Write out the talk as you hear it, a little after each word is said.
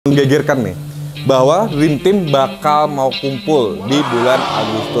Menggegerkan nih bahwa Dream Team bakal mau kumpul di bulan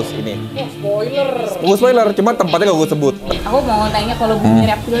Agustus ini. Spoiler, cuma tempatnya gak gue sebut. Aku mau tanya kalau Bumi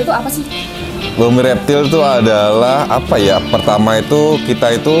Reptile itu apa sih? Bumi Reptile itu adalah apa ya? Pertama itu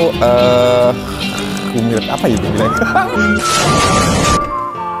kita itu Bumi apa ya dibilang?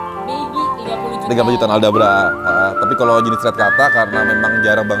 Baby 30 jutaan aldabra. Tapi kalau jenis redcata karena memang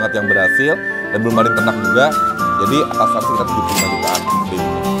jarang banget yang berhasil dan belum ada yang ternak juga, jadi atas harus kita 75 jutaan.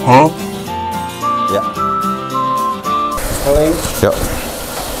 Hah? Ya. Rolling. Yuk.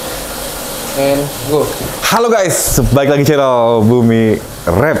 And go. Halo guys, balik lagi channel Bumi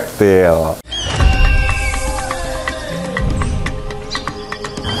Reptile.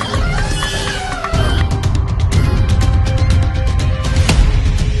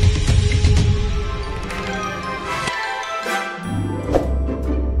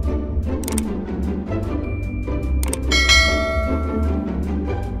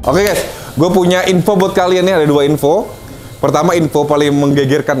 Oke guys, gue punya info buat kalian nih, ada dua info. Pertama, info paling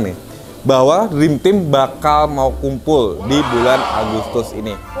menggegerkan nih, bahwa Dream Team bakal mau kumpul di bulan Agustus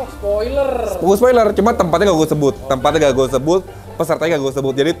ini. Spoiler, cuma tempatnya gak gue sebut, pesertanya gak gue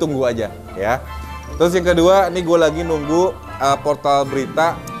sebut, jadi tunggu aja ya. Terus yang kedua, nih gue lagi nunggu portal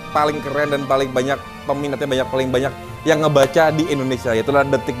berita paling keren dan paling banyak peminatnya, paling banyak yang ngebaca di Indonesia, yaitu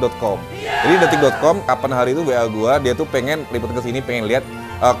Detik.com. Jadi Detik.com kapan hari itu WA gue, dia tuh pengen liputin ke sini, pengen lihat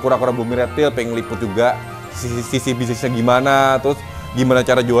kura-kura Bumi Reptile, pengen liput juga sisi bisnisnya gimana, terus gimana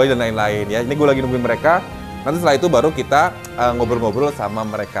cara jualnya dan lain-lain ya. Ini gue lagi nungguin mereka. Nanti setelah itu baru kita ngobrol-ngobrol sama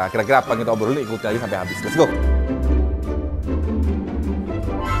mereka. Kira-kira apa yang kita obrolin, ikutin aja sampai habis. Let's go.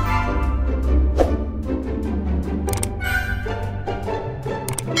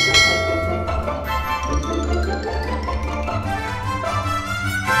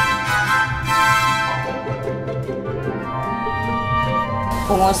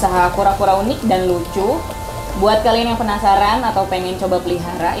 Pengusaha kura-kura unik dan lucu. Buat kalian yang penasaran atau pengen coba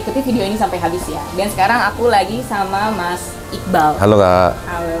pelihara, ikuti video ini sampai habis ya. Dan sekarang aku lagi sama Mas Iqbal. Halo Kak.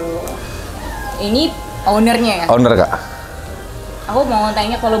 Halo. Ini ownernya ya? Owner Kak. Aku mau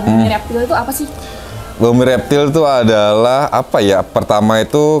tanya kalau Bumi Reptile itu apa sih? Bumi Reptile itu adalah apa ya? Pertama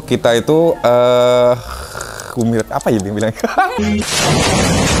itu kita itu Bumi apa ya dia bilang?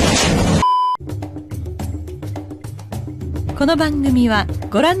 この番組は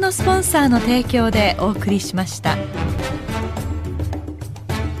ご覧のスポンサーの提供でお送りしました。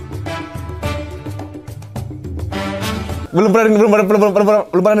Belum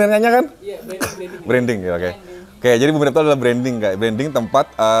pernah nanya kan? Iya, branding ya, oke. Oke, jadi Bumi Reptile adalah branding Kak. Branding tempat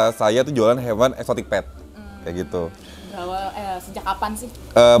saya tuh jualan hewan eksotik pet. Kayak gitu. Sejak kapan sih?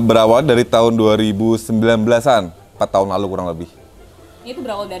 Berawal dari tahun 2019-an, 4 tahun lalu kurang lebih. Ini tuh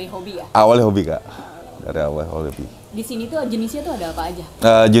berawal dari hobi ya? Awalnya hobi Kak. Dari awal hobi. Di sini tuh jenisnya tuh ada apa aja?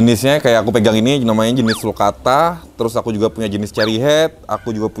 Jenisnya kayak aku pegang ini namanya jenis sulcata, terus aku juga punya jenis cherry head,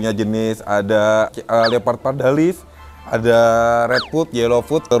 aku juga punya jenis ada leopard pardalis, ada redfoot,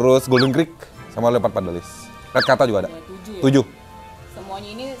 yellowfoot, terus golden creek sama leopard pardalis. Redcata juga ada. 7. Semuanya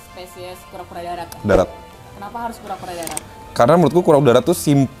ini spesies kura-kura darat ya? Darat. Kenapa harus kura-kura darat? Karena menurutku kura-kura darat tuh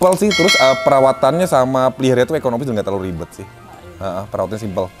simple sih, terus perawatannya sama pelihara tuh ekonomis dan nggak terlalu ribet sih. Perawatannya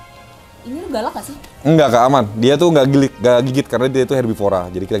simple. Ini lu galak gak sih? Enggak Kak, aman. Dia tuh nggak gigit karena dia itu herbivora.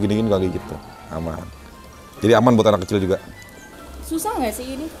 Jadi kita gini-gini nggak gigit tuh, aman. Jadi aman buat anak kecil juga. Susah nggak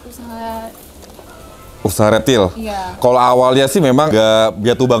sih ini usaha reptil? Iya. Kalau awalnya sih memang nggak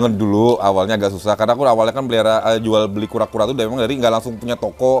jatuh banget dulu, awalnya agak susah. Karena aku awalnya kan jual beli kura-kura tuh memang dari nggak langsung punya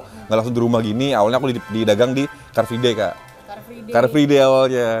toko, nggak langsung di rumah gini. Awalnya aku didagang di Car Free Day Kak. Car Free Day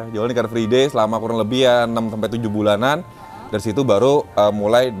awalnya, jualnya di Car Free Day selama kurang lebih ya 6-7 bulanan. Dari situ baru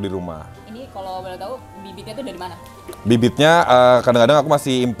mulai di rumah. Ini kalau boleh tahu bibitnya tuh dari mana? Bibitnya kadang-kadang aku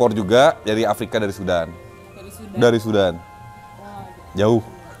masih impor juga dari Afrika, dari Sudan. Dari Sudan. Wow. Jauh.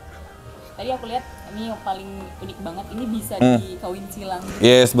 Tadi aku lihat ini yang paling unik banget, ini bisa dikawin silang.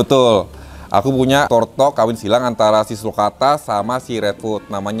 Yes, betul. Aku punya tortok kawin silang antara si sulcata sama si redfoot.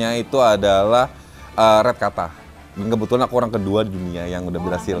 Namanya itu adalah redcata. Dan kebetulan aku orang kedua di dunia yang udah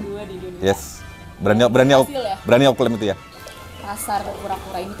berhasil. Kedua di dunia. Yes. Berani aku klaim itu ya. Pasar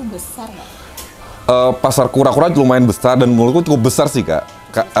kura-kura ini tuh besar nggak? Pasar kura-kura lumayan besar dan menurutku cukup besar sih Kak.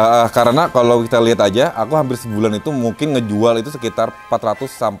 Karena kalau kita lihat aja, aku hampir sebulan itu mungkin ngejual itu sekitar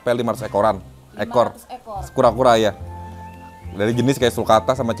 400 sampai 500 ekor kura-kura ya. Dari jenis kayak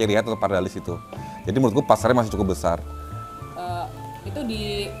sulcata sama cherry head atau pardalis itu. Jadi menurutku pasarnya masih cukup besar. Itu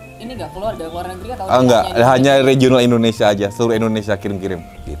di ini nggak keluar dari luar negeri atau enggak, hanya regional Indonesia aja, seluruh Indonesia kirim-kirim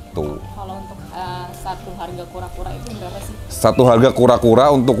gitu. Kalau untuk satu harga kura-kura itu berapa sih? Satu harga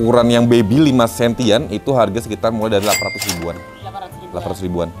kura-kura untuk ukuran yang baby 5 sentian itu harga sekitar mulai dari 800 ribuan. 800 ribu. 800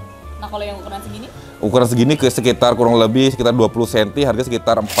 ribuan. Nah, kalau yang ukuran segini? Ukuran segini ke sekitar kurang lebih sekitar 20 cm, harga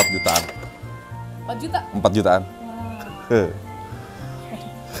sekitar 4 jutaan. 4 juta? 4 jutaan. Wow.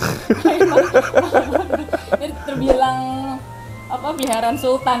 Ini terbilang apa, peliharaan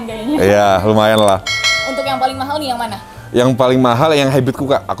sultan kayaknya. Iya, lumayan lah. Untuk yang paling mahal nih yang mana? Yang paling mahal yang hybridku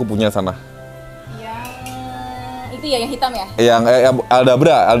Kak, aku punya sana. Yang itu ya, yang hitam ya? Yang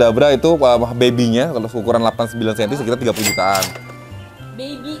Aldabra itu babynya kalau ukuran 89 cm sekitar 30 jutaan.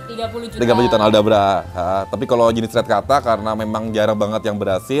 Baby 30 juta. 30 jutaan Aldabra. Tapi kalau jenis redcata karena memang jarang banget yang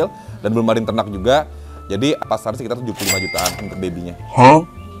berhasil dan belum ada yang ternak juga, jadi pasar sekitar 75 jutaan untuk babynya.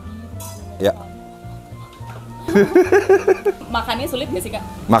 Ya. Makannya sulit gak sih Kak?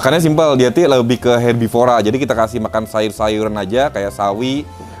 Makannya simpel, dia tuh lebih ke herbivora. Jadi kita kasih makan sayur-sayuran aja kayak sawi,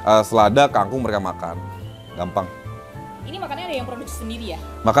 selada, kangkung mereka makan. Gampang. Ini makannya ada yang produksi sendiri ya?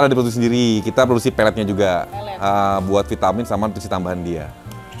 Makan ada produksi sendiri. Kita produksi peletnya juga. Pelet. Buat vitamin sama nutrisi tambahan dia.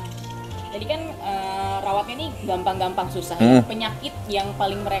 Jadi kan rawatnya nih gampang-gampang susah. Penyakit yang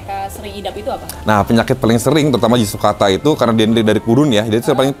paling mereka sering idap itu apa? Nah, penyakit paling sering terutama di sukata itu karena dia dari kurun ya. Jadi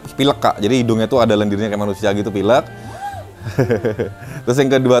itu paling pilek Kak. Jadi hidungnya tuh ada lendirnya kayak manusia gitu, pilek. Terus yang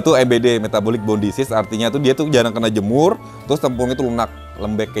kedua tuh MBD, metabolic bone disease, artinya tuh dia tuh jarang kena jemur, terus tempurungnya tuh lunak,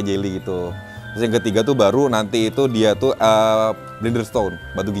 lembek kayak jelly gitu. Terus yang ketiga tuh baru nanti itu dia tuh bladder stone,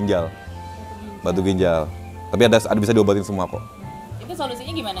 batu ginjal. Batu ginjal. Tapi ada bisa diobatin semua kok. Itu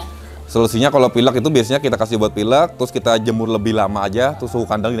solusinya gimana? Solusinya kalau pilek itu biasanya kita kasih obat pilek, terus kita jemur lebih lama aja, terus suhu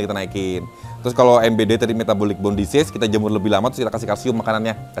kandang kita naikin. Terus kalau MBD tadi metabolic bone disease, kita jemur lebih lama, terus kita kasih kalsium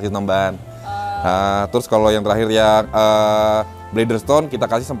makanannya, kasih tambahan. Terus kalau yang terakhir yang bladder stone, kita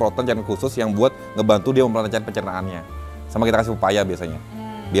kasih semprotan cairan khusus yang buat ngebantu dia melancarkan pencernaannya. Sama kita kasih pepaya biasanya,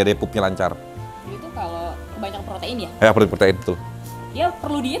 biar dia pupnya lancar. Itu kalau kebanyakan protein ya? Ya, protein itu. Dia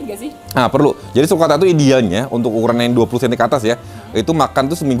perlu diet gak sih? Nah, perlu. Jadi sukata itu idealnya untuk ukuran yang 20 cm ke atas ya, itu makan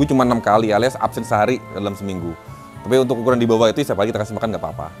tuh seminggu cuma 6 kali alias absen sehari dalam seminggu. Tapi untuk ukuran di bawah itu setiap pagi kita kasih makan nggak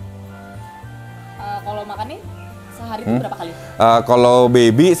apa-apa. Kalau makannya sehari itu berapa kali? Kalau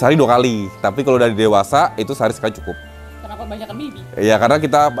baby sehari 2 kali, tapi kalau dari dewasa itu sehari sekali cukup. Kenapa banyakan baby? Iya, karena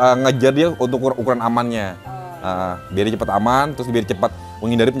kita ngejar dia untuk ukuran amannya. Biar dia cepat aman, terus biar cepat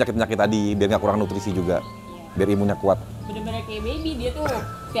menghindari penyakit-penyakit tadi, biar nggak kurang nutrisi juga, biar imunnya kuat. Bener-bener kayak baby, dia tuh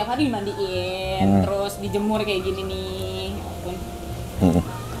tiap hari dimandiin, terus dijemur kayak gini nih. Ampun.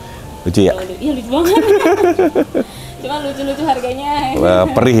 Lucu ya? Iya lucu banget. Cuma lucu-lucu harganya.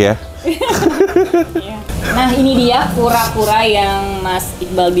 Perih ya? Iya. Nah ini dia kura-kura yang Mas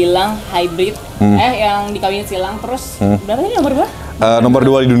Iqbal bilang hybrid, yang dikawinin silang. Terus berapa tadi nomor berapa? Nomor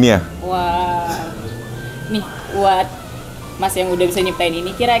 2 di dunia. Wah, nih buat Mas yang udah bisa nyiptain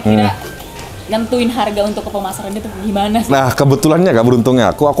ini, kira-kira nentuin harga untuk ke pemasaran itu gimana sih? Nah kebetulannya Kak,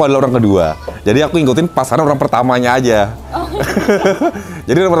 beruntungnya aku adalah orang kedua. Jadi aku ngikutin pasaran orang pertamanya aja. Oh.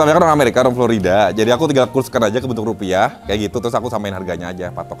 Jadi orang pertamanya kan orang Amerika, orang Florida. Jadi aku tinggal kurskan aja ke bentuk rupiah, kayak gitu. Terus aku samain harganya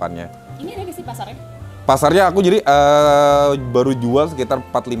aja, patokannya. Ini ada nggak sih pasarnya? Pasarnya aku jadi baru jual sekitar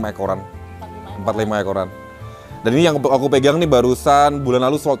 45 ekoran. 45 ekoran. Dan ini yang aku pegang nih barusan bulan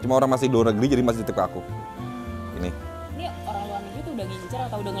lalu sold, cuma orang masih di luar negeri jadi masih titip ke aku. Ini orang luar negeri tuh udah ngincer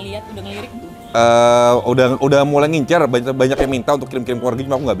atau udah ngeliat, udah ngelirik tuh? Udah mulai ngincer, banyak yang minta untuk kirim-kirim ke luar negeri,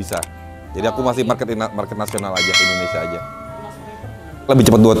 cuma aku nggak bisa. Jadi aku masih market nasional aja, Indonesia aja. Lebih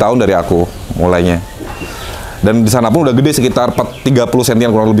cepat 2 tahun dari aku mulainya. Dan di sana pun udah gede sekitar 30 sentian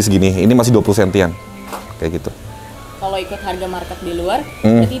kurang lebih segini. Ini masih 20 sentian. Kayak gitu. Kalau ikut harga market di luar,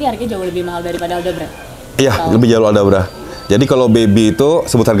 berarti ini harganya jauh lebih mahal daripada Aldabra? Iya, lebih jauh Aldabra. Jadi kalau baby itu,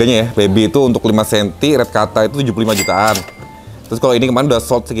 sebut harganya ya, baby itu untuk 5 cm, redcata itu 75 jutaan. Terus kalau ini kemarin udah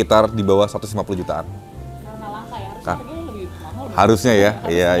sold sekitar di bawah 150 jutaan. Karena langka ya, harusnya lebih mahal. Harusnya ya,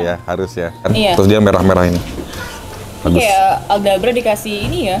 iya harus ya. Iya. Terus dia merah-merah ini. Bagus. Kayak Aldabra dikasih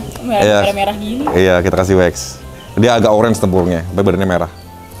ini ya, merah-merah gini. Iya, kita kasih wax. Dia agak orange tempurungnya, tapi badannya merah.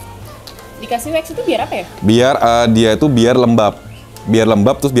 Dikasih wax itu biar apa ya? Biar dia itu biar lembab. Biar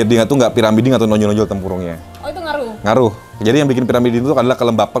lembab, terus biar dia tuh nggak piramiding atau nonjol-nonjol tempurungnya. Oh itu ngaruh? Ngaruh. Jadi yang bikin piramiding itu adalah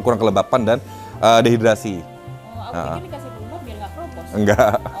kelembapan, kurang kelembapan dan dehidrasi. Aku pikir dikasih pelembab biar nggak keropos.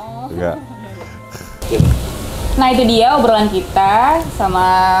 Enggak. Enggak. Nah itu dia obrolan kita sama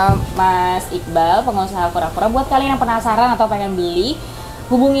Mas Iqbal, pengusaha kura-kura. Buat kalian yang penasaran atau pengen beli,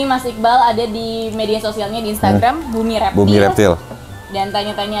 hubungi Mas Iqbal, ada di media sosialnya di Instagram, Bumi Reptile. Bumi Reptile. Dan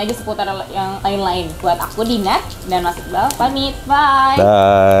tanya-tanya aja seputar yang lain-lain. Buat aku Dina dan Mas Iqbal, pamit, bye.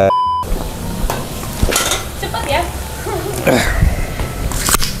 Bye. Cepet ya.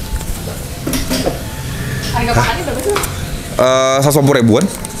 Harga makannya berapa sih? 150 ribuan.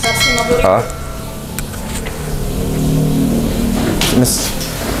 150 ribu.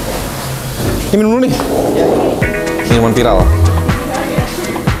 Ini minum dulu nih. Minuman viral.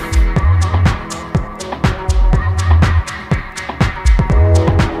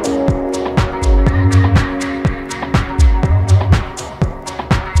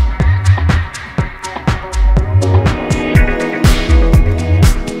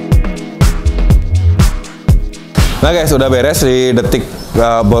 Nah guys, udah beres di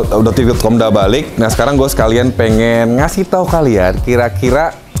detik.com udah balik. Nah sekarang gue sekalian pengen ngasih tahu kalian kira-kira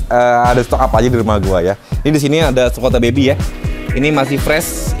ada stok apa aja di rumah gue ya. Ini di sini ada stok baby ya. Ini masih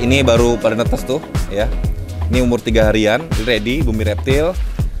fresh, ini baru pada netes tuh ya. Ini umur 3 harian, ready, Bumi Reptile.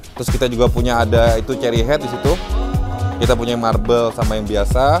 Terus kita juga punya ada itu cherry head di situ. Kita punya yang marble sama yang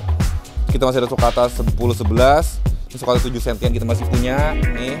biasa. Kita masih ada sukata 10-11. Ini sukata 7 sentian kita masih punya.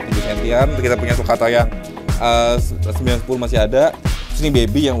 Nih 7 sentian. Kita punya sukata yang 9-10 masih ada. Terus ini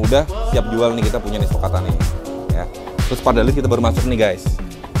baby yang udah siap jual nih, kita punya nih sukata nih ya. Terus padalis kita baru masuk nih guys.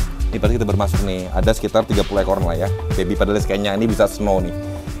 Ini padalis kita baru masuk nih. Ada sekitar 30 ekor lah ya. Baby padalis kayaknya ini bisa snow nih.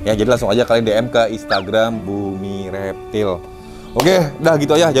 Ya jadi langsung aja kalian DM ke Instagram Bumi Reptile. Oke, dah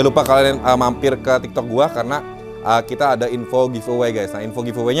gitu aja. Jangan lupa kalian mampir ke TikTok gua karena kita ada info giveaway guys. Nah info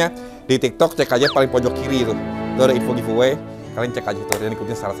giveaway-nya di TikTok cek aja paling pojok kiri itu. Itu ada info giveaway. Kalian cek aja itu dan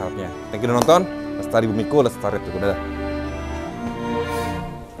ikutin syarat-syaratnya. Thank you udah nonton. Lestari Bumiku, Lestari Reptile. Dadah.